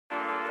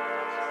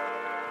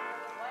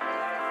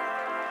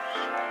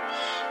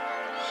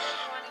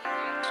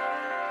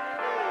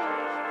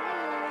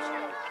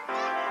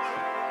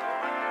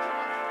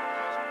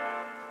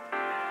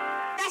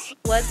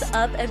What's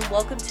up, and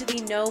welcome to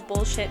the No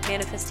Bullshit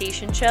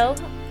Manifestation Show.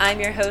 I'm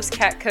your host,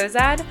 Kat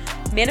Kozad,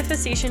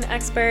 manifestation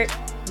expert,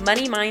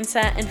 money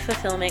mindset and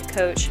fulfillment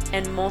coach,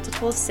 and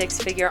multiple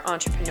six-figure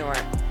entrepreneur.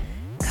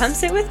 Come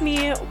sit with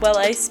me while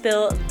I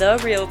spill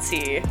the real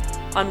tea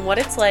on what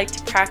it's like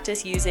to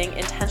practice using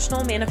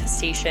intentional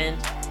manifestation,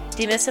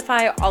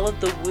 demystify all of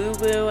the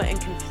woo-woo and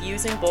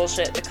confusing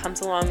bullshit that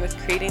comes along with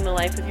creating the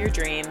life of your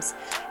dreams,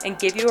 and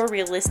give you a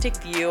realistic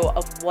view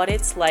of what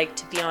it's like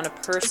to be on a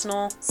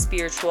personal,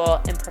 spiritual,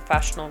 and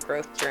professional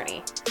growth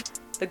journey.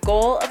 The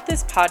goal of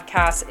this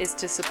podcast is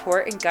to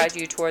support and guide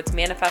you towards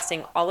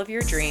manifesting all of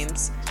your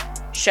dreams,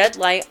 shed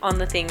light on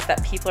the things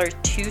that people are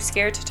too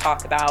scared to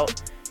talk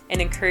about,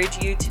 and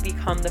encourage you to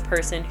become the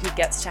person who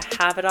gets to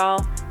have it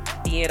all,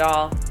 be it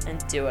all,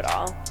 and do it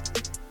all.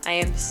 I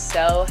am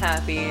so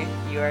happy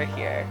you are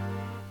here.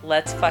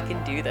 Let's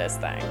fucking do this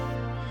thing.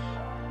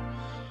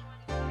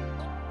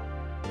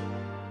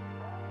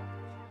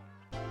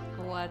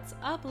 What's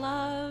up,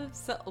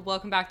 loves?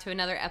 Welcome back to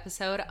another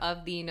episode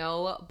of the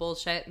No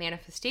Bullshit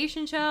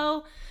Manifestation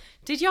Show.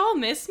 Did y'all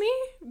miss me?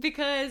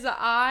 Because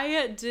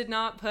I did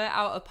not put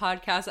out a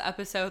podcast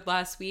episode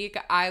last week.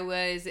 I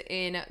was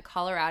in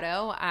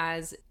Colorado,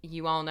 as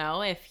you all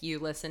know, if you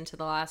listened to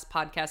the last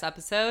podcast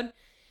episode.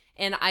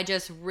 And I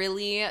just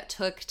really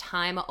took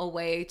time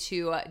away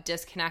to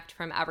disconnect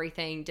from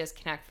everything,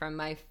 disconnect from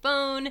my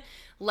phone,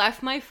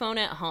 left my phone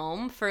at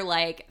home for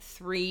like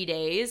 3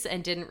 days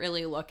and didn't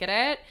really look at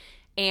it,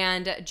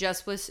 and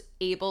just was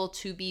able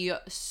to be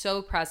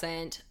so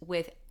present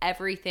with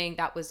everything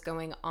that was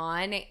going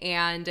on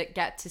and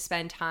get to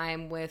spend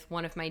time with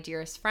one of my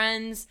dearest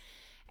friends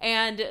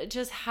and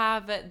just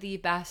have the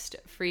best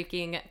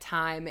freaking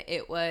time.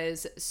 It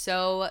was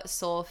so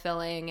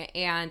soul-filling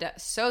and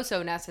so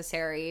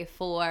necessary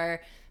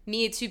for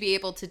me to be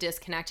able to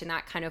disconnect in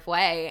that kind of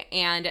way.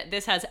 And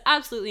this has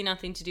absolutely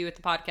nothing to do with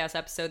the podcast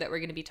episode that we're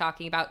going to be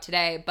talking about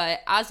today.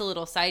 But as a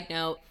little side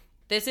note,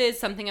 this is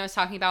something I was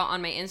talking about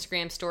on my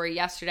Instagram story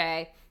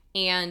yesterday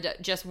and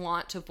just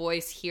want to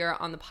voice here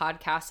on the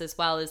podcast as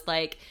well, is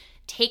like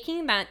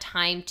taking that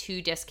time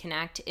to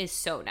disconnect is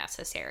so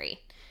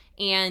necessary.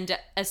 And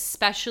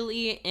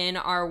especially in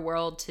our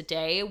world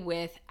today,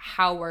 with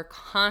how we're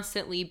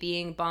constantly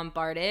being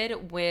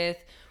bombarded with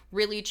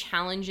really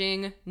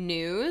challenging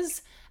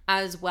news,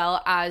 as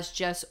well as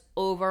just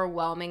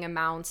overwhelming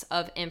amounts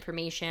of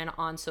information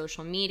on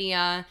social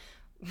media,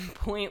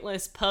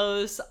 pointless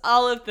posts,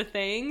 all of the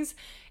things,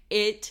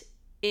 it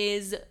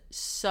is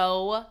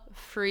so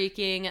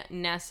freaking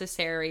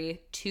necessary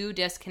to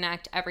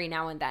disconnect every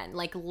now and then.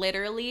 Like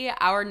literally,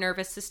 our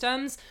nervous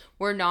systems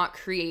were not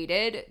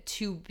created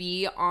to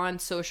be on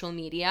social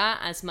media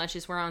as much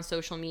as we're on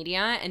social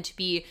media and to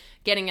be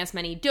getting as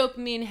many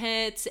dopamine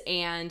hits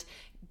and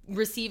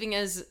receiving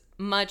as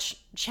much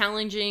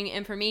challenging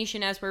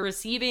information as we're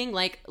receiving.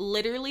 Like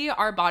literally,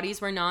 our bodies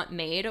were not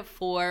made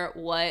for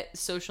what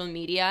social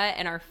media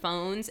and our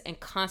phones and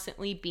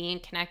constantly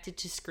being connected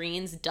to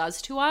screens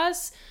does to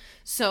us.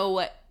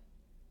 So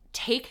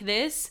take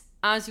this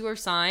as your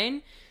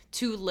sign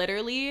to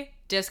literally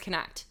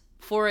disconnect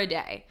for a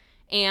day.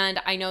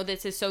 And I know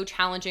this is so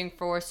challenging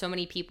for so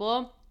many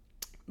people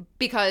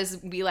because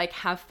we like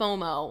have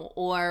FOMO,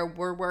 or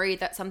we're worried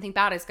that something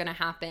bad is going to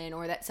happen,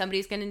 or that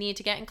somebody's going to need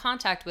to get in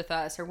contact with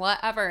us or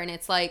whatever. And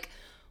it's like,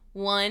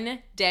 one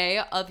day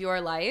of your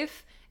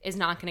life is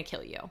not going to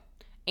kill you.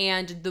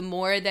 And the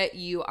more that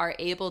you are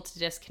able to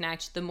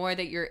disconnect, the more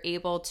that you're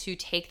able to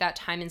take that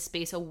time and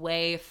space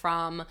away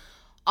from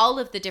all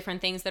of the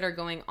different things that are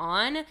going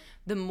on,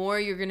 the more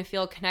you're going to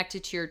feel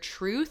connected to your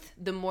truth,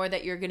 the more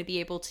that you're going to be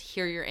able to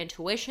hear your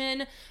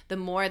intuition, the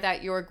more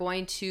that you're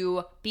going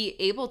to be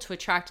able to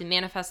attract and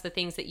manifest the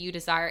things that you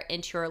desire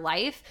into your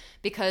life,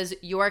 because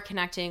you're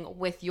connecting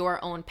with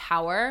your own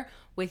power,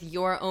 with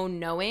your own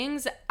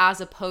knowings,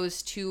 as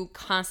opposed to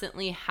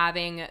constantly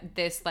having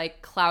this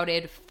like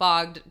clouded,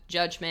 fogged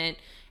judgment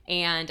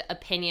and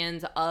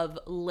opinions of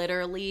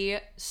literally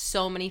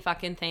so many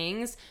fucking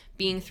things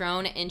being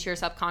thrown into your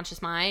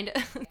subconscious mind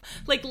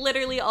like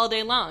literally all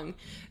day long.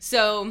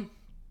 So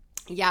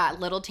yeah,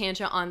 little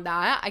tangent on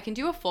that. I can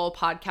do a full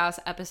podcast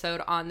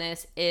episode on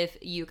this if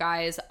you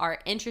guys are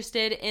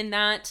interested in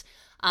that.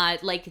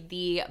 Like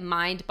the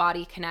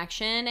mind-body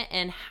connection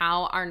and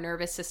how our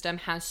nervous system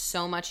has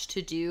so much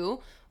to do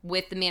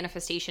with the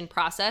manifestation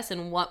process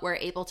and what we're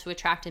able to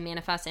attract and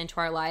manifest into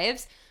our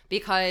lives,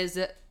 because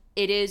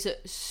it is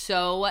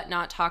so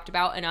not talked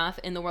about enough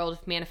in the world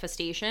of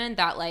manifestation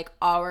that like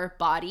our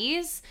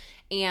bodies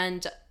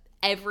and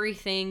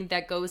everything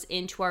that goes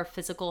into our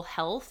physical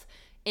health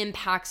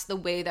impacts the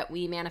way that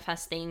we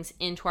manifest things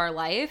into our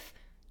life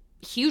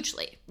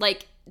hugely,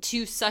 like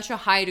to such a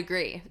high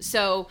degree.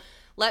 So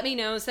let me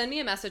know, send me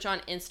a message on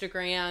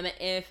Instagram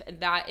if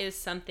that is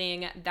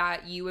something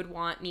that you would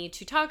want me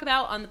to talk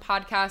about on the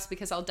podcast,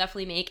 because I'll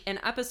definitely make an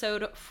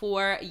episode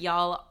for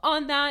y'all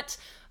on that.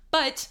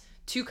 But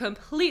to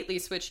completely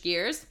switch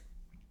gears,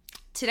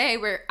 Today,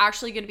 we're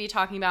actually going to be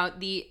talking about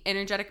the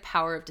energetic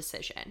power of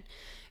decision,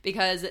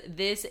 because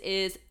this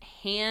is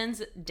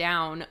hands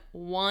down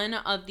one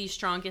of the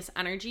strongest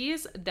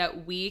energies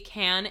that we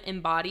can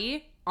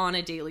embody on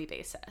a daily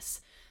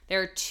basis.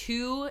 There are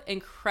two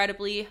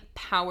incredibly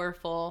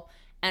powerful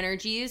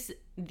energies,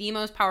 the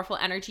most powerful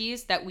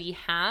energies that we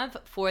have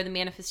for the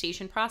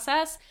manifestation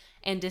process,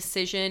 and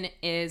decision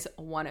is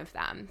one of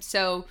them.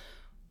 So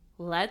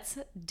let's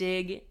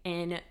dig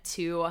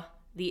into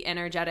the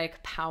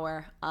energetic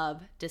power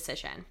of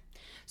decision.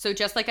 So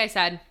just like I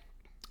said,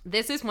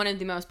 this is one of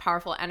the most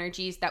powerful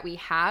energies that we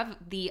have.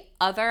 The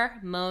other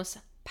most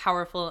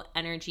powerful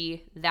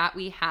energy that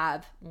we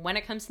have when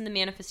it comes to the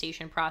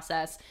manifestation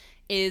process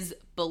is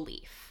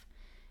belief.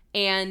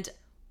 And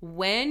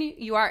when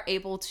you are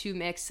able to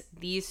mix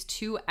these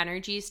two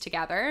energies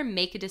together,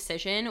 make a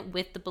decision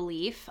with the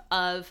belief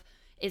of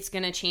it's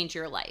going to change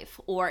your life,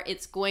 or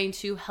it's going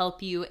to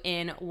help you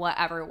in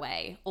whatever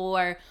way,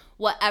 or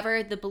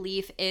whatever the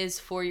belief is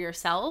for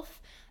yourself,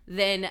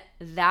 then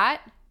that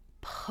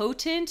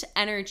potent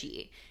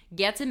energy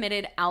gets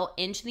emitted out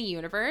into the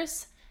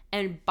universe,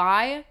 and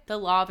by the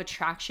law of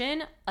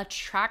attraction,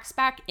 attracts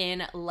back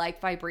in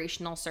like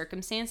vibrational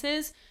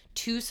circumstances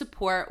to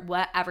support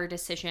whatever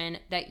decision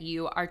that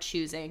you are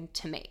choosing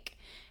to make.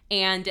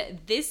 And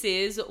this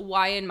is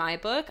why in my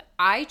book,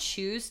 I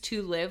choose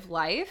to live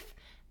life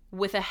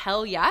with a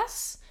hell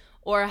yes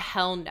or a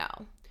hell no.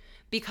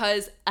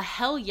 Because a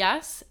hell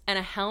yes and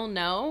a hell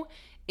no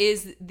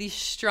is the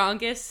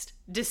strongest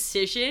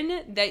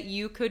decision that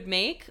you could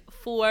make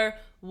for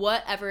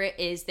whatever it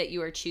is that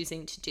you are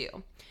choosing to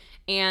do.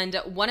 And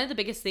one of the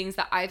biggest things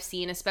that I've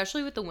seen,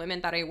 especially with the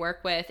women that I work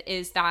with,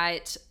 is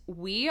that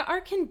we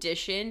are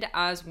conditioned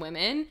as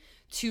women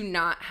to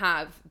not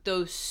have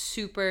those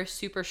super,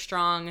 super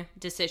strong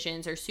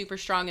decisions or super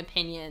strong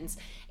opinions,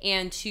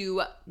 and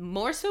to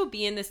more so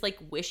be in this like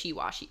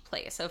wishy-washy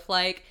place of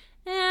like,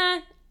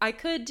 I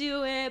could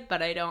do it,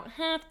 but I don't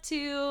have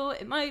to.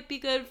 It might be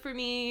good for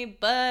me,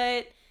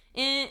 but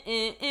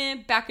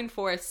back and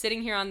forth,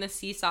 sitting here on the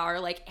seesaw, or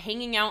like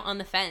hanging out on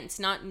the fence,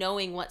 not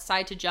knowing what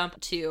side to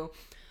jump to,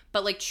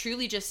 but like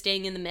truly just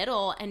staying in the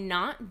middle and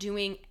not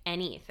doing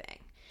anything.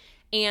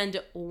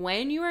 And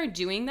when you are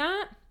doing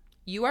that,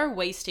 you are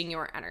wasting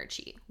your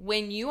energy.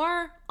 When you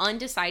are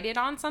undecided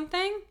on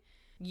something,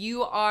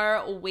 you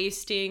are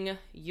wasting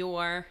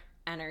your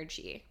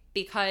energy,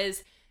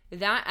 because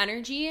that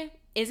energy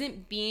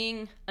isn't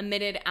being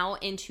emitted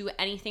out into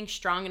anything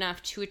strong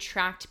enough to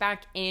attract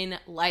back in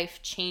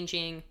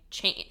life-changing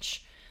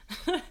change.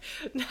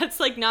 That's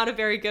like not a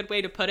very good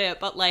way to put it,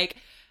 but like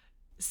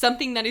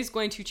something that is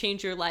going to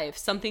change your life,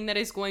 something that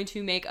is going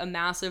to make a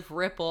massive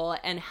ripple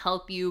and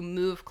help you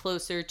move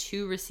closer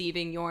to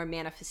receiving your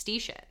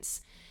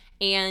manifestations.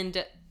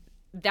 And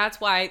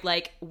that's why,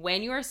 like,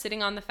 when you are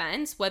sitting on the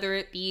fence, whether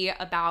it be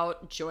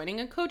about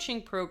joining a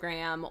coaching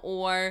program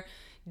or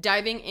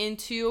diving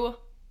into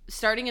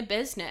starting a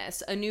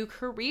business, a new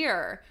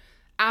career,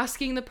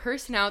 asking the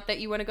person out that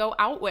you want to go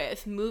out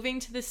with, moving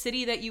to the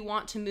city that you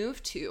want to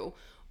move to,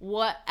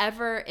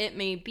 whatever it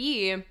may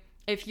be,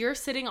 if you're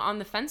sitting on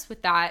the fence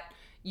with that,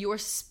 you're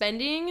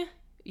spending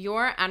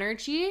your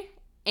energy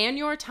and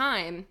your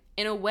time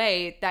in a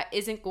way that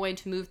isn't going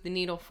to move the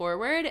needle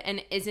forward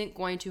and isn't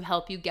going to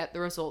help you get the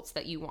results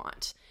that you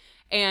want.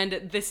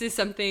 And this is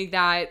something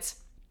that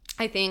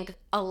I think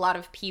a lot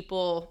of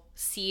people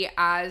see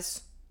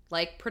as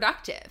like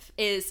productive,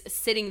 is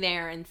sitting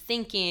there and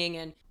thinking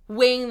and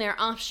weighing their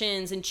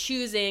options and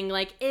choosing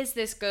like, is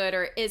this good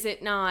or is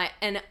it not?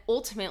 And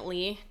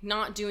ultimately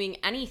not doing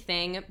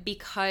anything,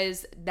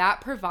 because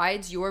that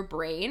provides your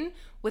brain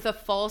with a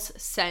false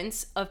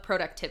sense of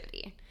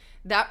productivity.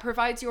 That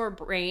provides your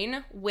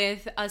brain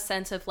with a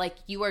sense of like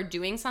you are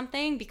doing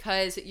something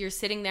because you're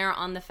sitting there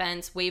on the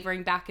fence,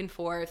 wavering back and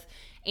forth,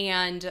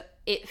 and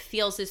it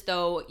feels as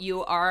though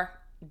you are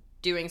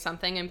doing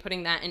something, and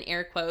putting that in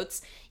air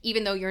quotes,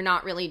 even though you're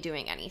not really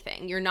doing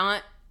anything. You're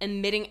not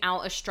emitting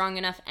out a strong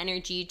enough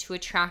energy to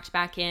attract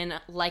back in,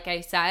 like I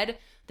said,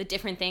 the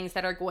different things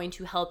that are going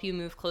to help you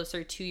move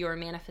closer to your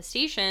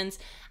manifestations,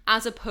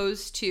 as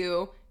opposed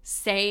to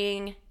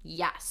saying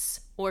yes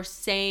or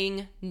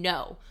saying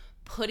no,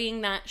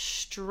 putting that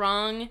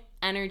strong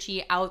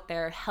energy out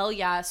there, hell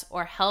yes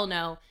or hell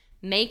no,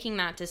 making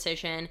that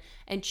decision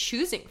and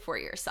choosing for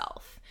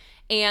yourself.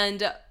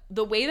 And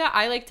the way that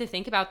I like to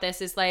think about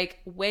this is like,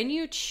 when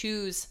you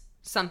choose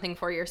something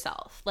for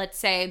yourself, let's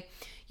say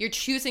you're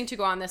choosing to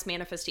go on this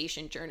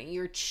manifestation journey,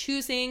 you're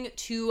choosing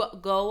to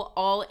go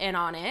all in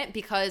on it,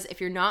 because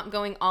if you're not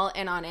going all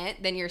in on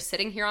it, then you're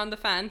sitting here on the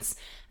fence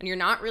and you're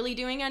not really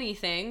doing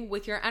anything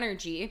with your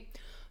energy.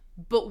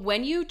 But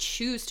when you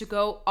choose to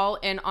go all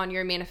in on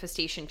your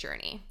manifestation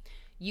journey,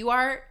 you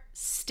are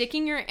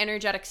sticking your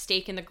energetic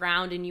stake in the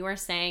ground, and you are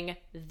saying,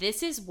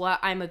 this is what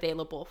I'm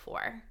available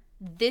for.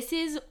 This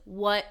is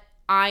what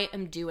I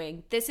am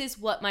doing. This is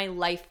what my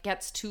life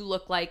gets to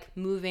look like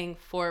moving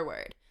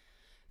forward.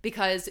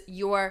 Because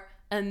you're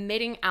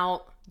emitting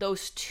out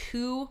those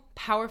two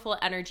powerful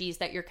energies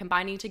that you're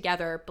combining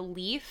together,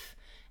 belief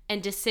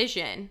and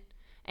decision,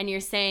 and you're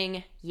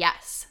saying,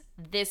 yes,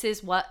 this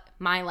is what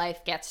my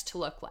life gets to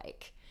look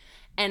like.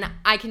 And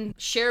I can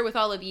share with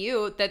all of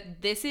you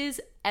that this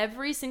is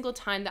every single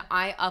time that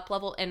I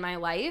up-level in my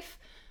life,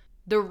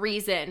 the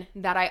reason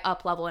that I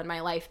up-level in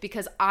my life,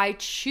 because I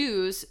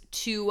choose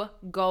to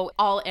go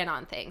all in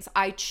on things.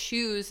 I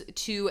choose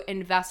to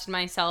invest in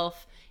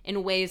myself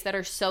in ways that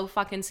are so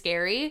fucking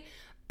scary,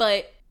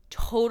 but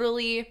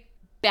totally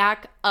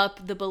back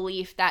up the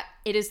belief that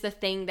it is the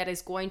thing that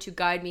is going to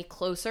guide me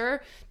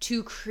closer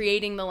to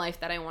creating the life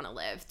that I want to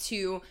live,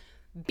 to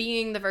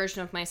being the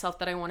version of myself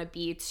that I want to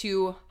be,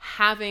 to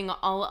having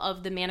all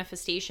of the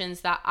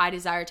manifestations that I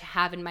desire to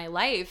have in my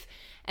life.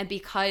 And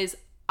because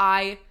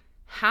I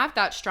have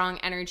that strong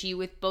energy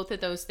with both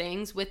of those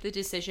things, with the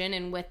decision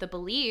and with the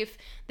belief,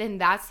 then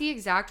that's the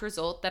exact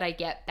result that I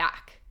get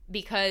back.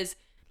 Because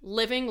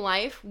living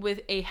life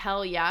with a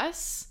hell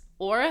yes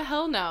or a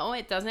hell no,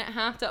 it doesn't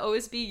have to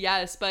always be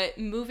yes, but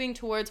moving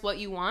towards what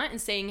you want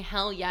and saying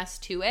hell yes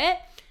to it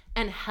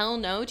and hell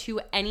no to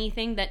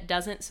anything that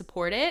doesn't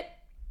support it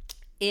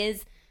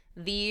is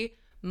the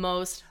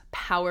most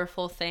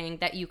powerful thing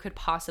that you could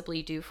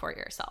possibly do for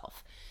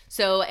yourself.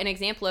 So an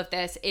example of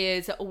this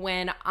is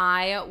when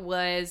I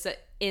was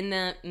in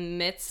the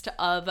midst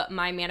of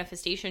my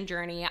manifestation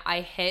journey,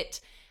 I hit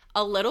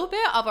a little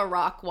bit of a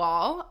rock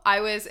wall. I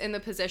was in the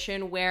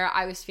position where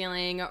I was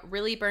feeling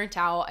really burnt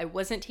out. I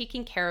wasn't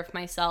taking care of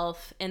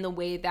myself in the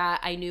way that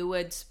I knew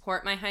would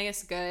support my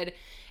highest good.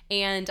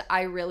 And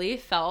I really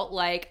felt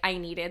like I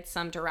needed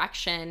some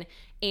direction.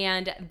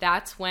 And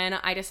that's when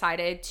I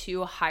decided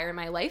to hire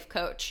my life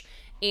coach.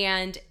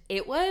 And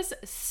it was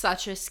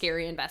such a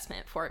scary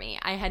investment for me.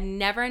 I had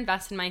never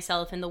invested in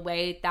myself in the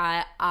way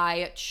that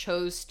I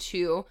chose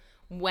to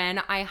when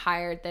I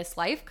hired this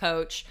life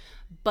coach.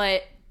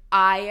 But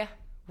I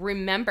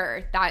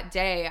remember that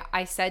day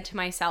I said to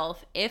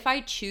myself, if I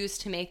choose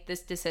to make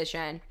this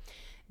decision,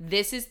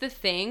 this is the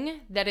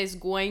thing that is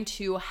going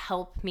to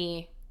help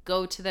me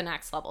go to the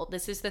next level.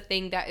 This is the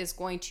thing that is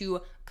going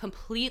to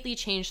completely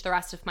change the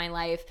rest of my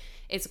life.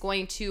 It's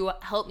going to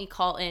help me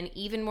call in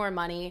even more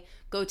money,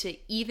 go to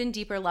even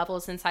deeper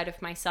levels inside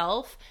of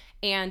myself,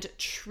 and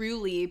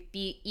truly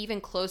be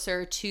even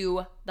closer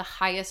to the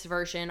highest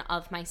version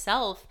of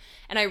myself.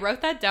 And I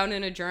wrote that down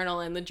in a journal,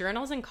 and the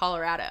journal's in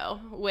Colorado,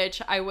 which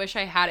I wish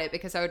I had it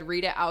because I would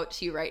read it out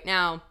to you right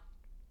now.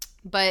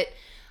 But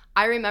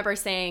I remember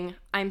saying,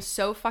 I'm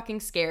so fucking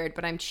scared,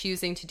 but I'm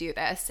choosing to do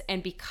this.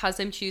 And because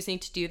I'm choosing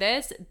to do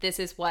this, this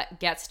is what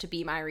gets to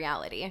be my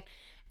reality.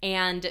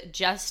 And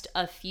just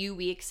a few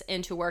weeks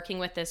into working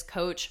with this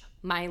coach,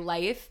 my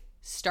life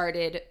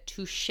started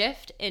to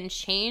shift and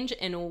change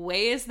in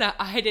ways that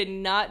I did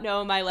not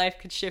know my life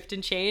could shift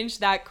and change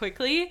that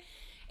quickly.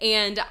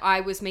 And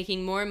I was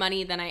making more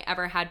money than I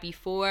ever had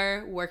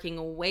before,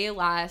 working way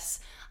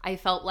less. I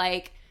felt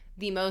like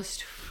the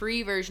most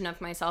free version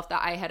of myself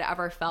that I had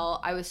ever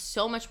felt. I was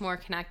so much more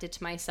connected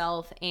to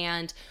myself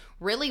and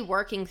really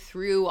working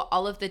through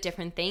all of the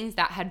different things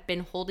that had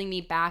been holding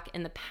me back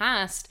in the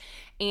past.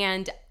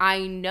 And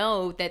I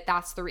know that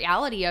that's the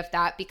reality of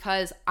that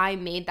because I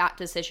made that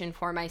decision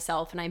for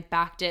myself and I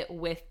backed it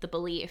with the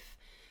belief.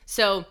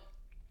 So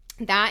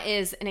that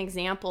is an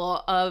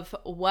example of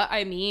what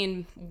I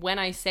mean when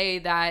I say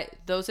that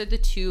those are the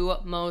two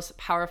most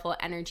powerful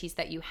energies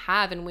that you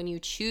have. And when you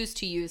choose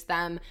to use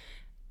them,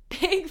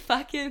 big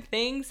fucking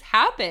things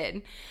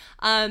happen.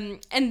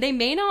 And they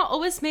may not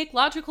always make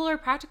logical or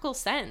practical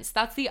sense.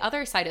 That's the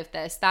other side of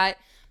this, that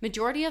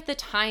majority of the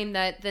time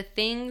that the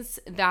things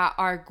that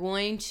are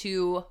going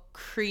to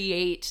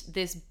create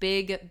this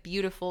big,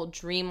 beautiful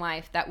dream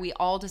life that we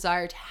all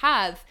desire to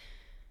have,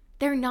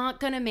 they're not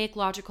going to make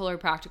logical or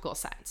practical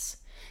sense.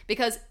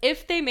 Because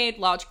if they made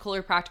logical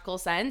or practical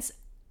sense,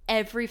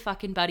 every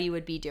fucking buddy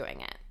would be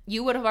doing it.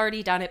 You would have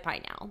already done it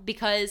by now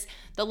because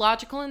the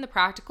logical and the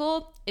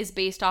practical is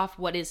based off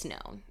what is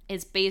known.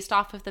 It's based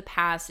off of the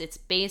past. It's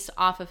based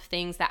off of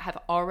things that have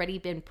already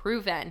been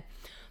proven.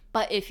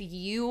 But if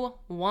you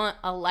want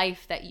a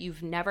life that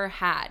you've never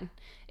had,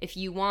 if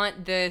you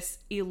want this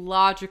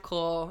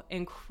illogical,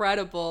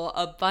 incredible,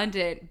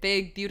 abundant,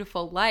 big,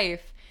 beautiful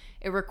life,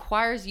 it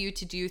requires you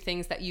to do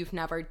things that you've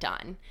never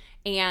done.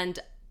 And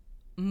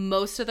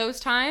most of those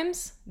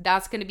times,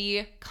 that's going to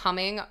be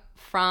coming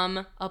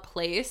from a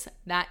place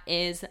that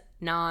is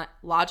not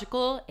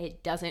logical.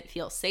 It doesn't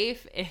feel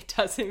safe. It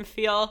doesn't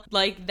feel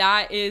like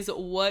that is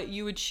what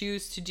you would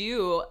choose to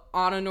do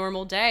on a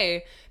normal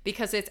day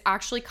because it's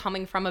actually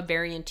coming from a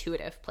very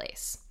intuitive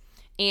place.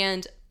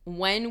 And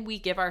when we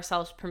give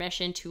ourselves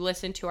permission to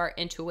listen to our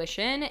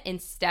intuition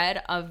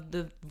instead of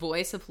the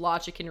voice of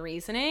logic and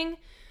reasoning,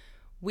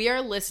 we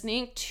are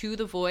listening to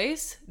the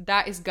voice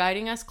that is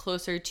guiding us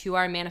closer to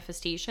our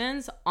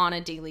manifestations on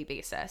a daily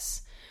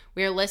basis.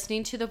 We are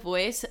listening to the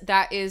voice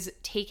that is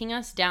taking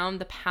us down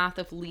the path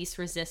of least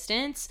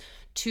resistance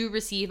to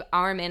receive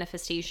our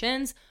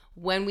manifestations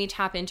when we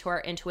tap into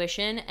our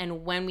intuition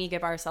and when we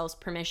give ourselves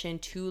permission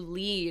to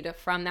lead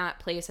from that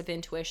place of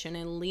intuition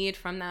and lead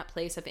from that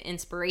place of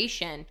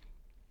inspiration,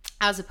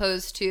 as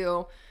opposed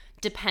to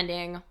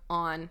depending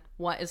on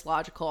what is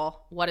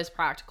logical, what is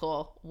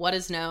practical, what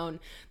is known,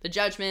 the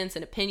judgments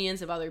and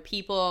opinions of other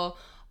people,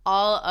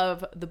 all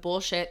of the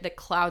bullshit that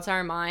clouds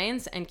our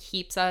minds and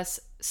keeps us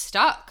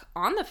stuck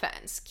on the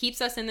fence, keeps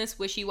us in this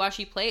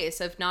wishy-washy place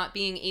of not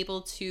being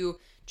able to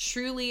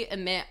truly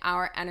emit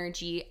our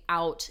energy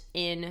out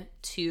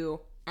into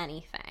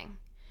anything.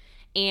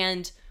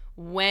 And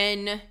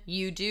when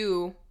you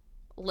do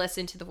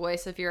listen to the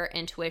voice of your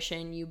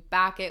intuition, you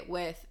back it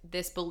with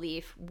this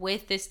belief,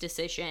 with this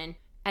decision,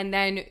 and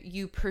then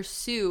you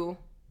pursue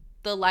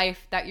the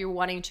life that you're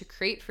wanting to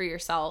create for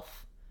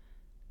yourself,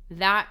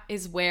 that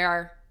is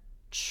where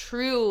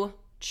true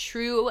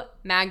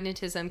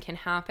magnetism can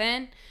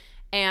happen,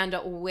 and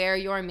where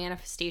your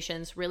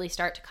manifestations really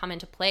start to come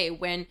into play.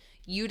 When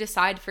you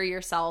decide for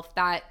yourself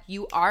that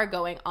you are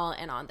going all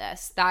in on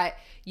this, that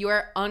you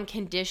are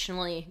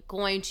unconditionally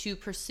going to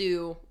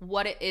pursue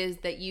what it is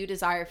that you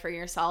desire for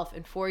yourself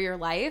and for your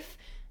life,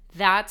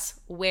 that's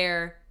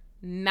where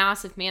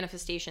massive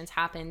manifestations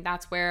happen.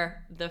 That's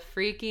where the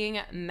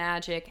freaking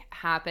magic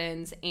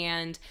happens.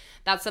 And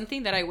that's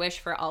something that I wish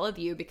for all of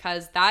you,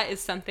 because that is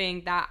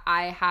something that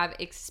I have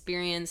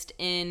experienced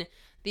in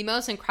the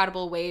most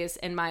incredible ways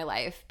in my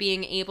life.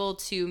 Being able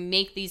to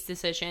make these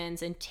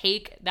decisions and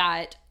take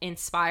that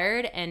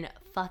inspired and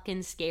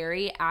fucking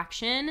scary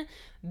action,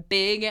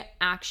 big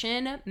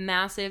action,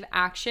 massive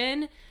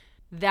action,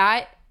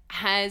 that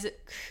has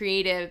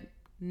created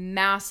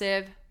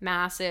massive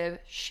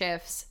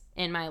shifts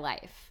in my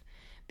life.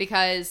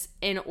 Because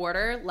in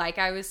order, like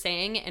I was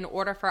saying, in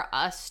order for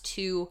us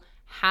to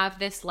have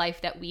this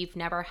life that we've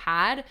never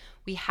had,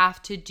 we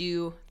have to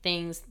do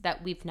things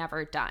that we've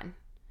never done.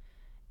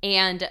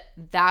 And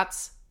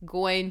that's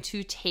going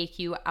to take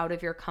you out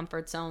of your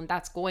comfort zone.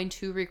 That's going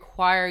to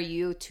require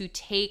you to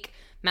take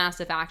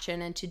massive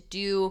action and to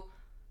do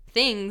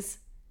things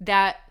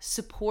that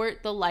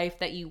support the life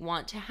that you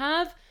want to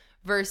have,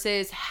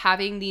 versus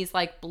having these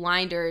like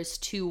blinders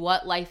to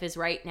what life is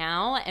right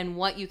now and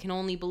what you can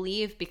only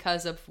believe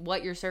because of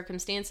what your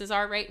circumstances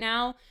are right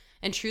now,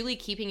 and truly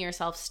keeping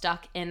yourself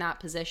stuck in that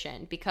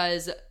position.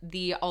 Because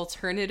the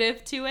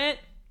alternative to it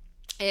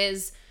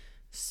is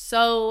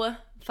so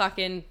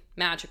fucking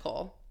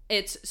magical.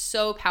 It's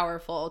so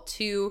powerful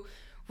to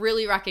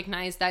really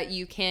recognize that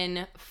you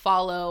can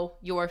follow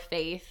your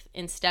faith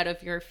instead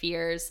of your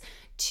fears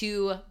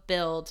to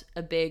build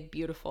a big,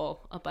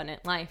 beautiful,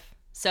 abundant life.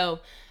 So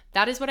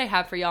that is what I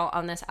have for y'all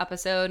on this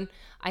episode.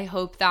 I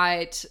hope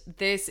that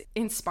this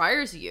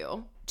inspires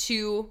you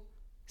to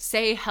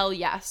say hell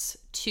yes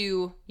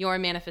to your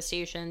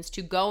manifestations,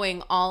 to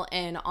going all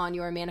in on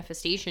your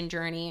manifestation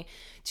journey,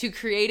 to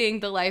creating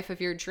the life of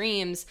your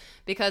dreams.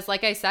 Because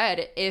like I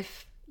said,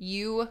 if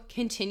you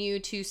continue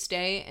to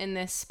stay in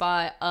this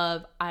spot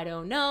of, I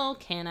don't know,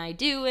 can I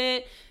do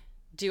it?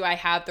 Do I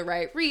have the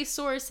right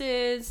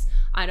resources?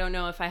 I don't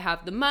know if I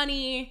have the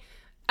money,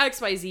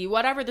 XYZ,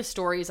 whatever the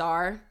stories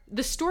are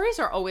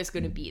always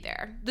going to be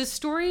there. The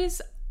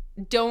stories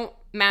don't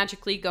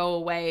magically go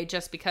away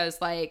just because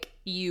like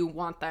you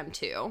want them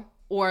to,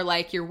 or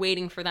like you're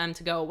waiting for them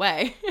to go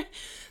away.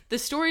 The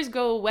stories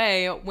go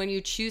away when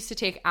you choose to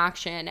take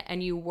action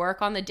and you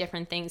work on the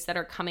different things that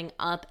are coming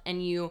up,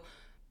 and you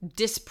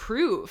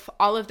disprove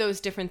all of those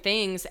different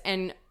things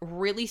and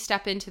really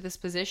step into this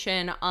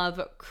position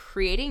of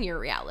creating your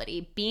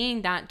reality,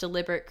 being that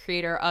deliberate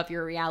creator of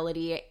your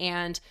reality,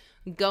 and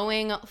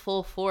going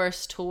full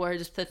force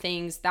towards the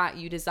things that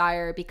you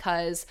desire.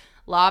 Because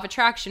law of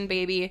attraction,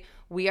 baby,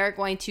 we are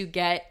going to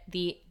get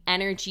the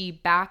energy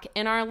back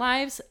in our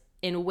lives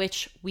in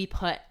which we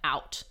put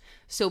out.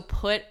 So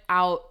put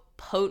out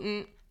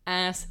potent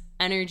ass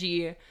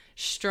energy,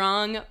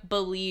 strong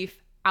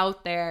belief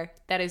out there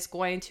that is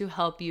going to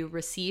help you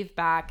receive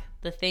back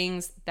the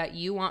things that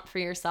you want for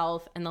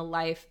yourself and the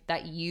life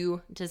that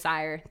you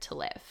desire to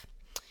live.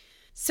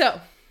 So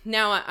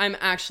now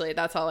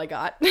that's all I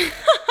got.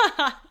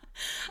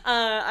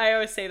 I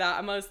always say that.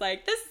 I'm always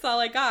like, this is all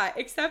I got,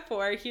 except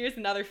for here's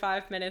another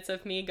 5 minutes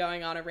of me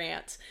going on a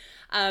rant.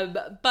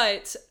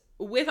 But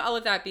with all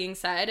of that being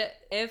said,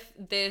 if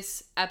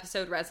this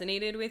episode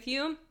resonated with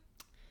you,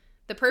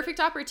 the perfect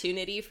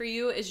opportunity for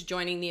you is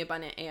joining the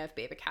Abundant AF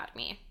Babe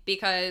Academy.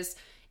 Because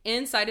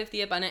inside of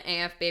the Abundant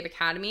AF Babe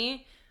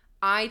Academy,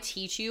 I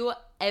teach you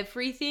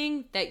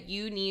everything that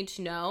you need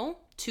to know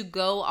to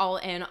go all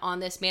in on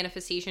this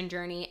manifestation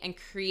journey and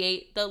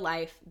create the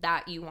life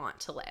that you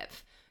want to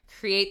live.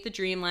 Create the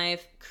dream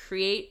life,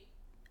 create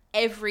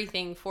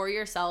everything for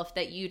yourself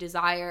that you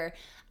desire,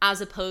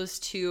 as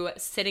opposed to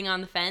sitting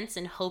on the fence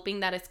and hoping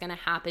that it's going to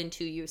happen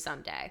to you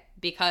someday.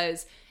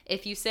 Because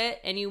if you sit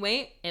and you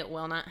wait, it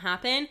will not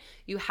happen.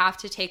 You have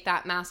to take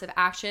that massive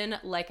action,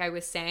 like I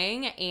was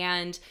saying.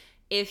 And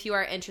if you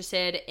are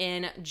interested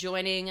in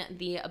joining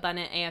the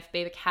Abundant AF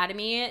Babe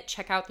Academy,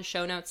 check out the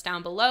show notes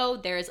down below.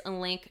 There's a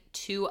link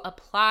to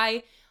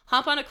apply.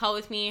 Hop on a call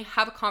with me,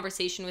 have a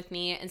conversation with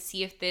me, and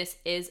see if this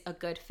is a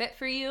good fit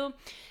for you.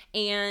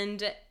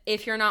 And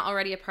if you're not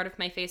already a part of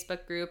my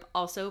Facebook group,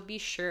 also be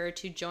sure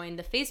to join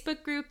the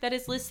Facebook group that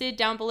is listed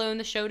down below in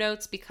the show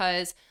notes,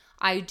 because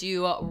I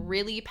do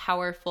really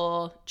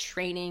powerful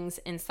trainings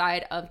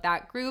inside of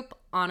that group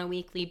on a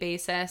weekly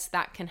basis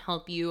that can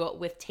help you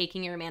with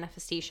taking your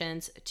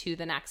manifestations to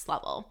the next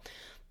level.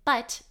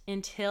 But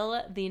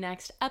until the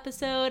next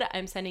episode,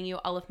 I'm sending you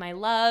all of my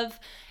love,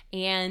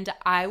 and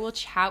I will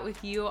chat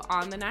with you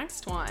on the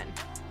next one.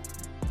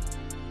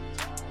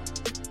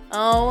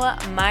 Oh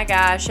my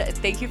gosh,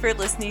 thank you for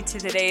listening to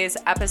today's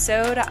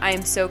episode.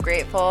 I'm so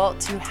grateful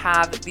to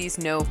have these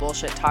no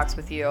bullshit talks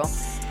with you.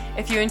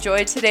 If you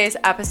enjoyed today's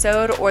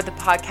episode or the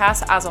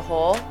podcast as a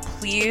whole,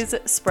 please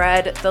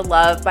spread the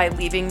love by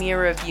leaving me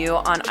a review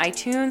on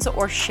iTunes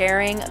or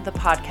sharing the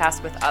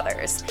podcast with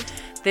others.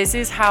 This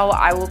is how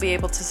I will be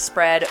able to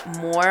spread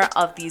more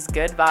of these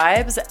good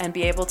vibes and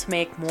be able to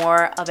make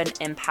more of an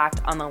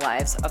impact on the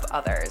lives of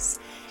others.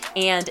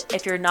 And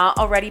if you're not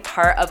already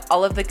part of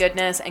all of the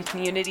goodness and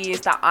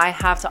communities that I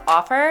have to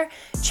offer,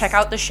 check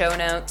out the show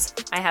notes.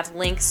 I have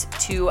links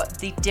to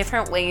the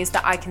different ways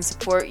that I can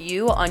support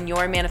you on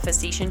your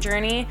manifestation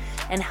journey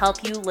and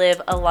help you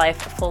live a life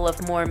full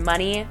of more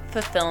money,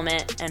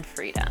 fulfillment, and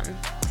freedom.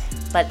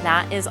 But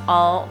that is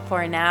all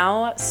for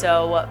now.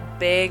 So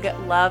big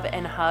love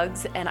and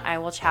hugs, and I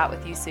will chat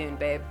with you soon,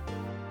 babe.